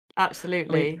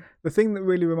 absolutely. I mean, the thing that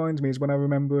really reminds me is when I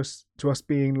remember us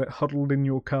being like huddled in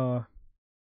your car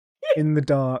in the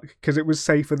dark because it was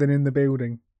safer than in the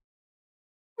building.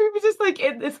 We were just like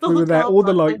in this We were there, all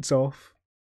the lights off.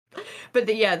 But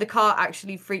the car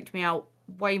actually freaked me out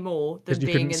way more than because you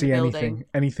being couldn't in see the anything. building.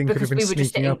 Anything could have been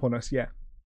sneaking up on us. Yeah.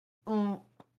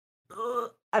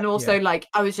 And also, like,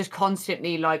 I was just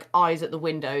constantly like eyes at the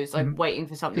windows, like waiting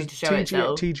for something to show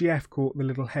itself. TGF caught the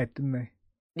little head, didn't they?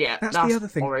 Yeah, that's the other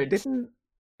thing.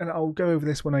 And I'll go over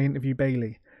this when I interview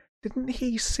Bailey. Didn't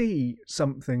he see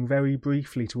something very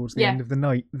briefly towards the end of the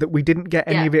night that we didn't get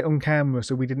any of it on camera,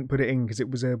 so we didn't put it in because it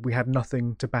was we had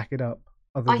nothing to back it up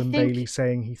other than Bailey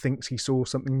saying he thinks he saw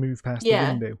something move past the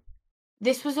window.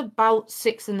 This was about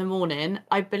 6 a.m.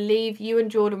 I believe you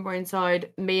and Jordan were inside.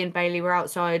 Me and Bailey were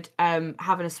outside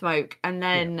having a smoke. And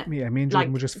then... Yeah, me and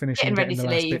Jordan were just finishing getting the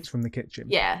last bits from the kitchen.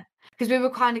 Yeah, because we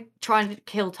were kind of trying to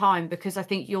kill time because I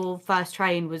think your first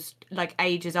train was like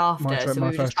ages after.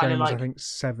 My first train was, I think,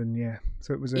 7, yeah.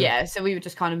 So it was... Yeah, so we were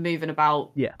just kind of moving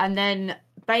about. Yeah. And then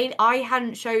I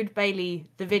hadn't showed Bailey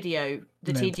the video,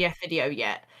 the TGF video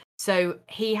yet. So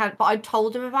he had, but I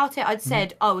told him about it. I'd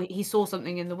said, oh, he saw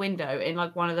something in the window, in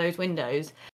like one of those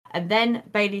windows. And then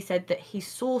Bailey said that he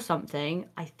saw something,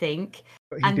 I think.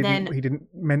 But he didn't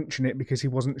mention it because he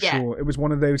wasn't sure. It was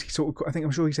one of those,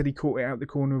 I'm sure he said he caught it out the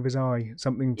corner of his eye,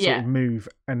 something sort of move.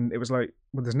 And it was like,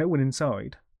 well, there's no one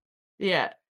inside. Yeah.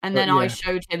 And then I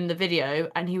showed him the video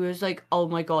and he was like, oh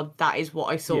my God, that is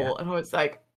what I saw. Yeah. And I was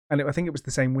like... And I think it was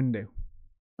the same window.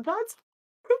 That's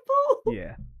horrible.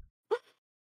 Yeah.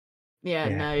 Yeah,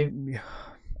 no.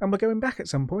 And we're going back at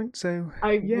some point, so...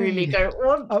 I really don't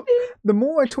want to. The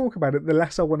more I talk about it, the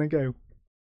less I want to go.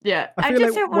 Yeah, I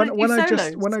feel like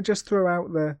when I just throw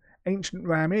out the Ancient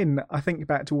Ram Inn, I think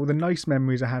back to all the nice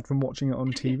memories I had from watching it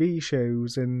on TV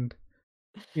shows and,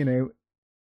 you know,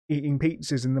 eating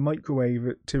pizzas in the microwave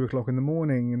at 2 o'clock in the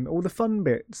morning and all the fun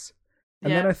bits.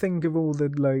 And then I think of all the,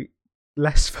 like,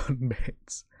 less fun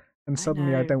bits. And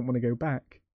suddenly I don't want to go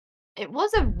back. It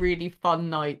was a really fun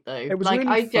night, though. It was like,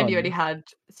 really I genuinely had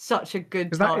such a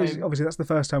good time. Obviously, that's the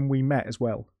first time we met as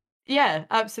well. Yeah,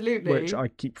 absolutely. Which I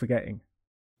keep forgetting.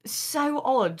 So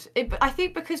odd. I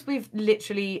think because we've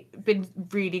literally been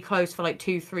really close for like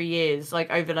 2-3 years, like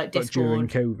over like Discord.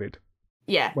 But during COVID.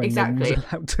 Yeah, when exactly. No one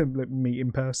was allowed to meet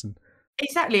in person.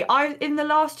 Exactly. In the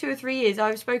last 2 or 3 years,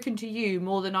 I've spoken to you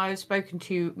more than I've spoken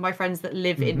to my friends that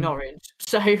live in Norwich.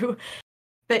 So...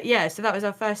 But yeah, so that was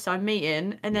our first time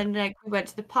meeting, and then like we went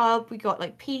to the pub, we got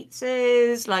like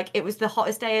pizzas, like it was the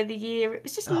hottest day of the year. It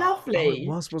was just lovely. It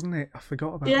was, wasn't it? I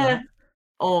forgot about that.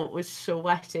 Oh, it was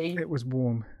sweaty. It was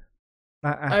warm.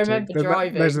 That attic, I remember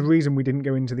driving. There's a reason we didn't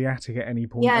go into the attic at any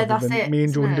point. Yeah, that's it. Me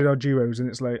and Jordan did our duos, and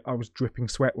it's like I was dripping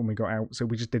sweat when we got out, so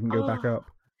we just didn't go back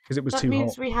up because it was too hot. That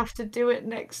means we have to do it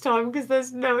next time because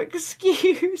there's no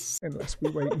excuse. Unless we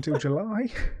wait until July.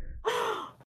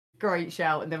 Great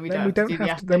shout, and then we don't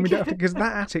have to. Then we don't have to, because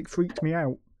that attic freaked me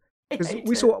out. Because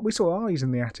we saw eyes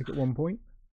in the attic at one point.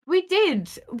 We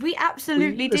did. We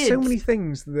absolutely did. There's so many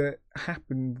things that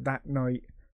happened that night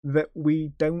that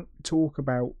we don't talk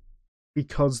about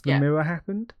because the mirror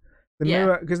happened.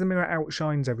 Mirror, because the mirror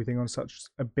outshines everything on such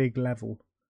a big level.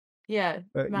 Yeah,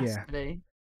 massively. Yeah.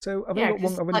 So I've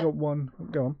only got one.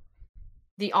 Go on.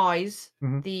 The eyes,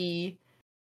 the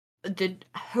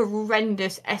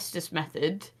horrendous Estes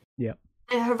method. Yeah.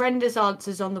 The horrendous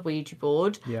answers on the Ouija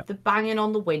board. Yeah. The banging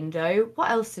on the window. What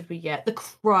else did we get? The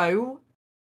crow.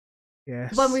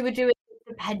 Yes. When we were doing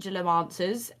the pendulum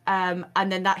answers, and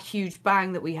then that huge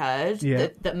bang that we heard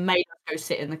that made us go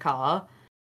sit in the car.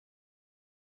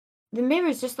 The mirror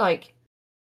is just like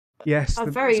yes,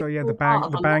 the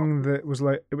bang that was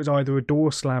like it was either a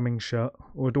door slamming shut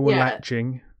or a door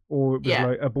latching, or it was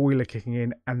like a boiler kicking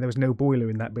in, and there was no boiler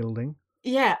in that building.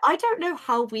 Yeah, I don't know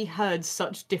how we heard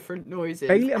such different noises.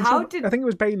 Bailey, I think it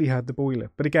was Bailey heard the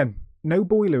boiler, but again, no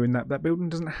boiler in that. That building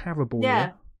doesn't have a boiler.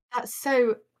 Yeah, that's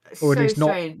so or at least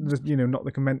strange. not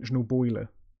the conventional boiler.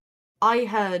 I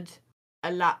heard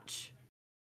a latch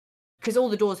because all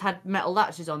the doors had metal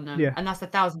latches on them, and that's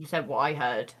 1,000% what I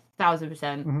heard.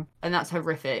 1,000%, and that's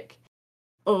horrific.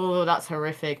 Oh, that's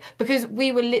horrific. Because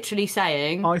we were literally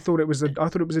saying, I thought it was a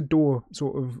door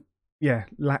sort of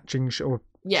latching or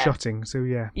shutting. So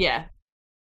yeah.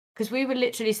 Because we were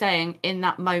literally saying in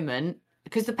that moment,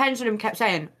 because the pendulum kept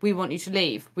saying, "We want you to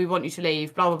leave. We want you to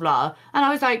leave." Blah blah blah. And I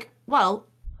was like, "Well,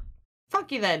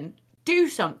 fuck you then. Do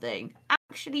something.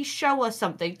 actually show us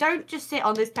something. Don't just sit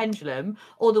on this pendulum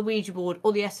or the Ouija board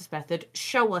or the Estes method.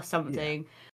 Show us something. Yeah.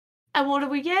 And what do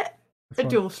we get? A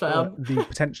door slam.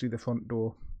 Potentially the front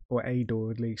door, or a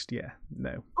door at least. Yeah,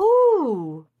 no.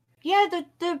 Ooh, yeah,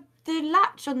 the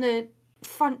latch on the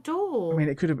front door. I mean,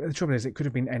 it could have. The trouble is, it could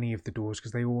have been any of the doors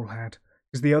because they all had.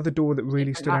 Because the other door that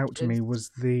really stood out to me was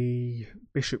the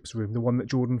bishop's room, the one that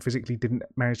Jordan physically didn't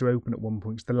manage to open at one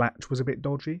point. The latch was a bit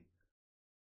dodgy.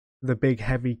 The big,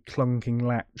 heavy, clunking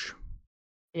latch.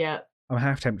 Yeah. I'm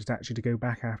half tempted actually to go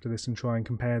back after this and try and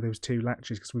compare those two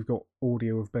latches because we've got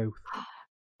audio of both.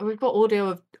 We've got audio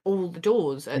of all the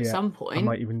doors at some point. I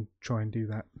might even try and do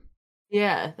that.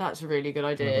 Yeah, that's a really good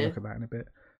idea. I'll have a look at that in a bit.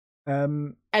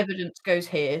 Evidence goes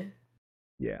here.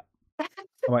 Yeah.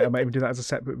 I might even do that as a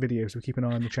separate video, so keep an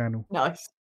eye on the channel. Nice.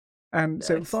 And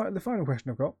so the final question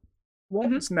I've got: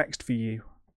 what's next for you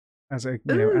as a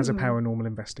as a paranormal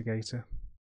investigator?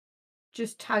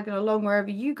 Just tagging along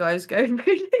wherever you guys go,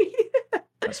 really.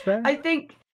 That's fair. I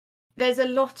think there's a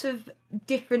lot of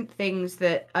different things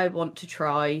that I want to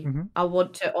try. I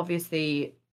want to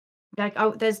obviously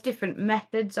there's different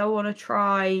methods I want to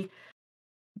try,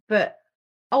 but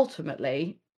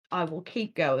ultimately I will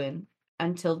keep going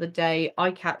until the day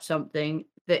I catch something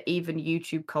that even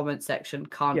YouTube comment section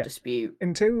can't dispute.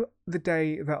 Until the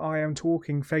day that I am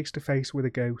talking face to face with a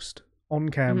ghost on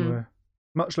camera,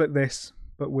 much like this,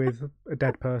 but with a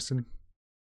dead person.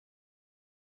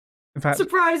 In fact,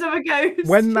 surprise, I'm a ghost.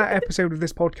 When that episode of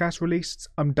this podcast released,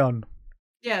 I'm done.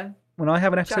 Yeah. When I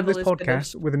have an episode of this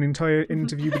podcast with an entire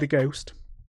interview with a ghost,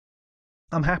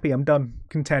 I'm happy, I'm done,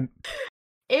 content.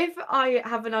 If I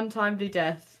have an untimely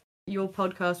death, your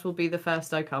podcast will be the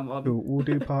first I come on. Cool, we'll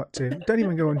do part 2. Don't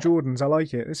even go on Jordan's. I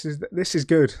like it. This is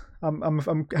good.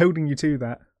 I'm holding you to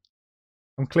that.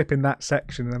 I'm clipping that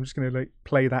section and I'm just going to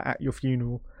play that at your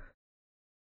funeral.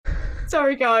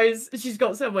 Sorry guys, she's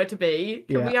got somewhere to be.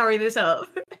 Can we hurry this up?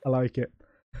 I like it.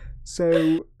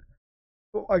 So,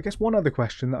 I guess one other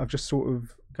question that I've just sort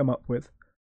of come up with.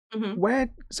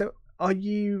 Are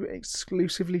you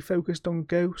exclusively focused on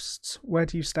ghosts? Where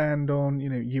do you stand on,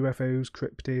 UFOs,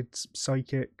 cryptids,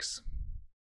 psychics?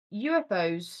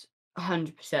 UFOs,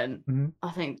 100%.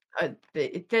 I think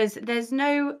there's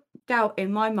no doubt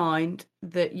in my mind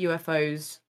that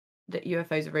UFOs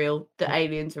are real, that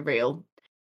aliens are real,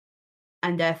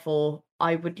 and therefore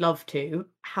I would love to.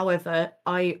 However,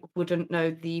 I wouldn't know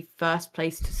the first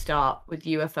place to start with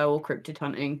UFO or cryptid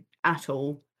hunting at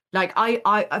all. Like,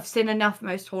 I've seen enough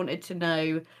Most Haunted to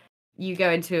know you go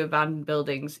into abandoned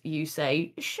buildings, you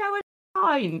say, show a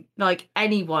sign. Like,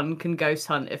 anyone can ghost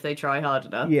hunt if they try hard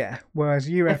enough. Yeah, whereas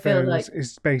UFOs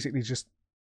is basically just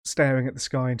staring at the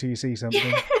sky until you see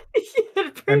something.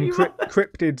 And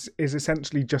cryptids is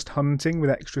essentially just hunting with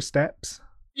extra steps.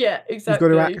 Yeah, exactly.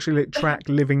 You've got to actually track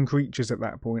living creatures at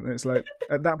that point. And it's like,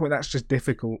 at that point, that's just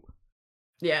difficult.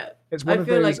 Yeah. It's one of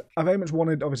those I very much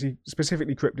wanted, obviously,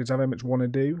 specifically cryptids, I very much want to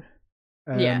do.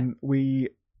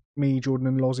 Me, Jordan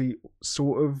and Lozzie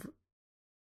sort of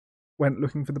went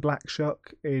looking for the Black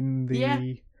Shuck in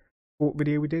the Fort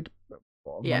video we did a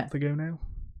month ago now.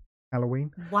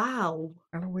 Halloween. Wow.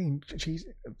 Halloween. Jeez,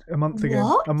 a month ago.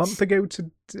 What? A month ago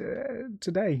to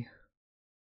today.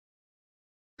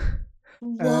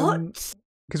 What?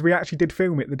 Because we actually did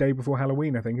film it the day before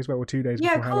Halloween, I think, as well, or 2 days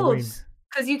before Halloween. Yeah, of course.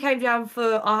 Because you came down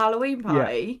for our Halloween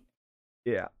party.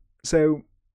 Yeah. So,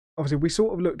 obviously, we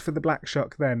sort of looked for the Black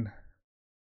Shuck then,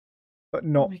 but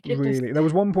not really. There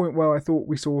was one point where I thought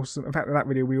we saw some. In fact, in that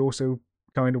video, we also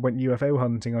kind of went UFO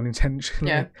hunting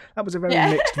unintentionally. Yeah. That was a very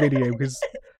mixed video because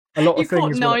a lot of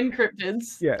things. You caught 9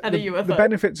 cryptids and a UFO. The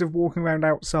benefits of walking around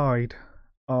outside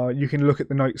are you can look at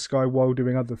the night sky while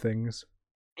doing other things.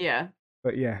 Yeah.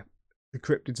 But yeah, the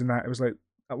cryptids and that, it was like,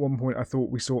 at one point I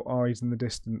thought we saw eyes in the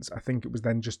distance. I think it was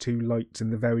then just 2 lights in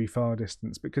the very far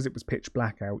distance. Because it was pitch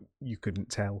black out, you couldn't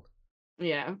tell.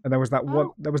 Yeah. And there was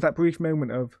that brief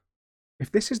moment of,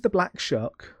 if this is the Black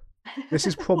Shuck, this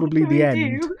is probably the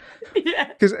end. Yeah.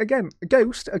 Because again, a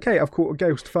ghost, okay, I've caught a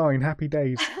ghost, fine, happy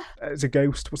days. It's a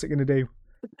ghost, what's it going to do?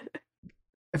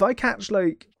 If I catch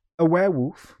like a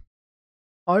werewolf,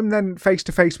 I'm then face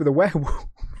to face with a werewolf.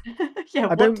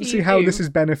 I don't see how this is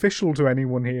beneficial to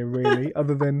anyone here, really,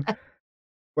 other than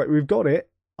we've got it.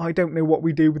 I don't know what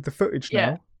we do with the footage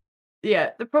now.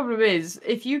 Yeah, the problem is,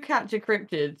 if you catch a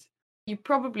cryptid, you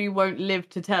probably won't live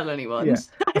to tell anyone. Yeah,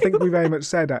 I think we very much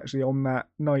said, actually, on that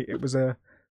night, it was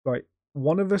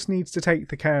one of us needs to take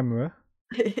the camera.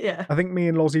 Yeah. I think me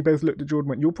and Lozzie both looked at Jordan and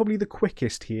went, you're probably the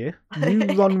quickest here. You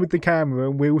run with the camera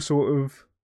and we'll sort of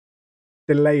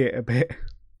delay it a bit.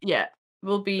 Yeah.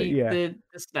 Will be the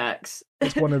snacks.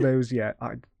 It's one of those,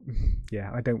 I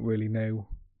don't really know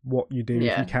what you do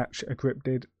if you catch a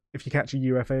cryptid. If you catch a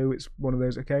UFO, it's one of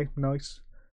those. Okay, nice.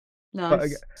 Nice.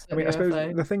 But, I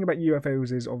suppose the thing about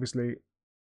UFOs is obviously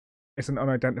it's an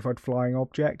unidentified flying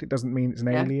object. It doesn't mean it's an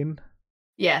alien.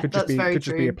 Yeah, could just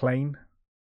be a plane.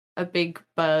 A big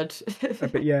bird.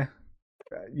 Yeah.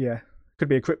 Could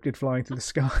be a cryptid flying through the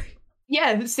sky.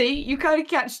 Yeah, see, you kind of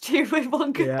catch two with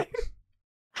one go. Yeah.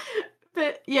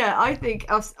 But yeah, I think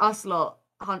us lot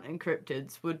hunting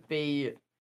cryptids would be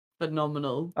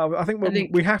phenomenal. I think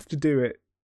we have to do it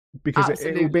because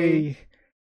it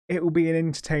will be an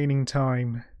entertaining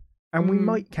time, and we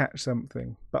might catch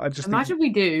something. But I just imagine we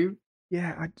do.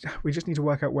 Yeah, we just need to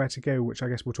work out where to go, which I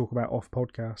guess we'll talk about off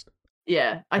podcast.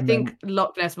 Yeah, I think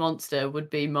Loch Ness Monster would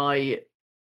be my.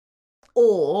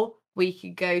 Or we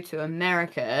could go to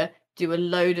America, do a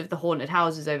load of the haunted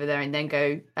houses over there, and then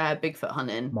go Bigfoot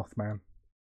hunting. Mothman.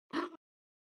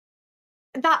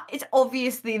 That is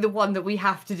obviously the one that we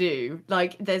have to do.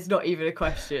 Like, there's not even a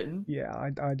question. Yeah, I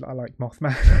like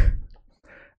Mothman.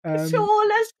 Sure,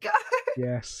 let's go.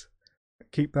 Yes,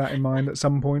 keep that in mind at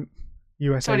some point.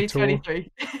 USA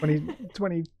 2023. Tour.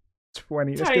 2020.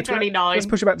 2029. Let's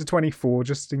push it back to 24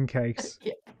 just in case.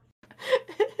 Yeah.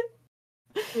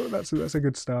 Well, that's a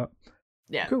good start.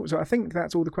 Yeah. Cool. So I think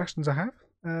that's all the questions I have.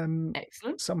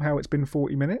 Excellent. Somehow it's been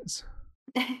 40 minutes.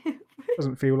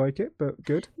 Doesn't feel like it, but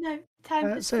good. No, time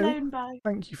has flown by.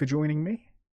 Thank you for joining me,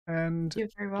 and you're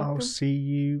very welcome. I'll see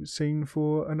you soon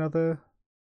for another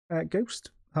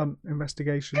ghost hunt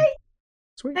investigation. Hey.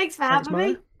 Sweet. Thanks for having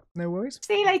me. No worries.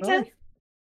 See you later.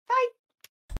 Bye.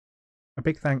 A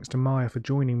big thanks to Maya for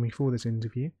joining me for this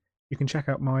interview. You can check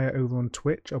out Maya over on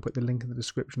Twitch. I'll put the link in the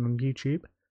description on YouTube.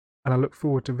 And I look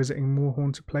forward to visiting more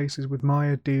haunted places with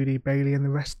Maya, Doody, Bailey and the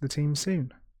rest of the team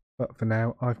soon. But for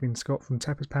now, I've been Scott from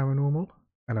Tepper's Paranormal,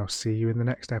 and I'll see you in the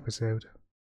next episode.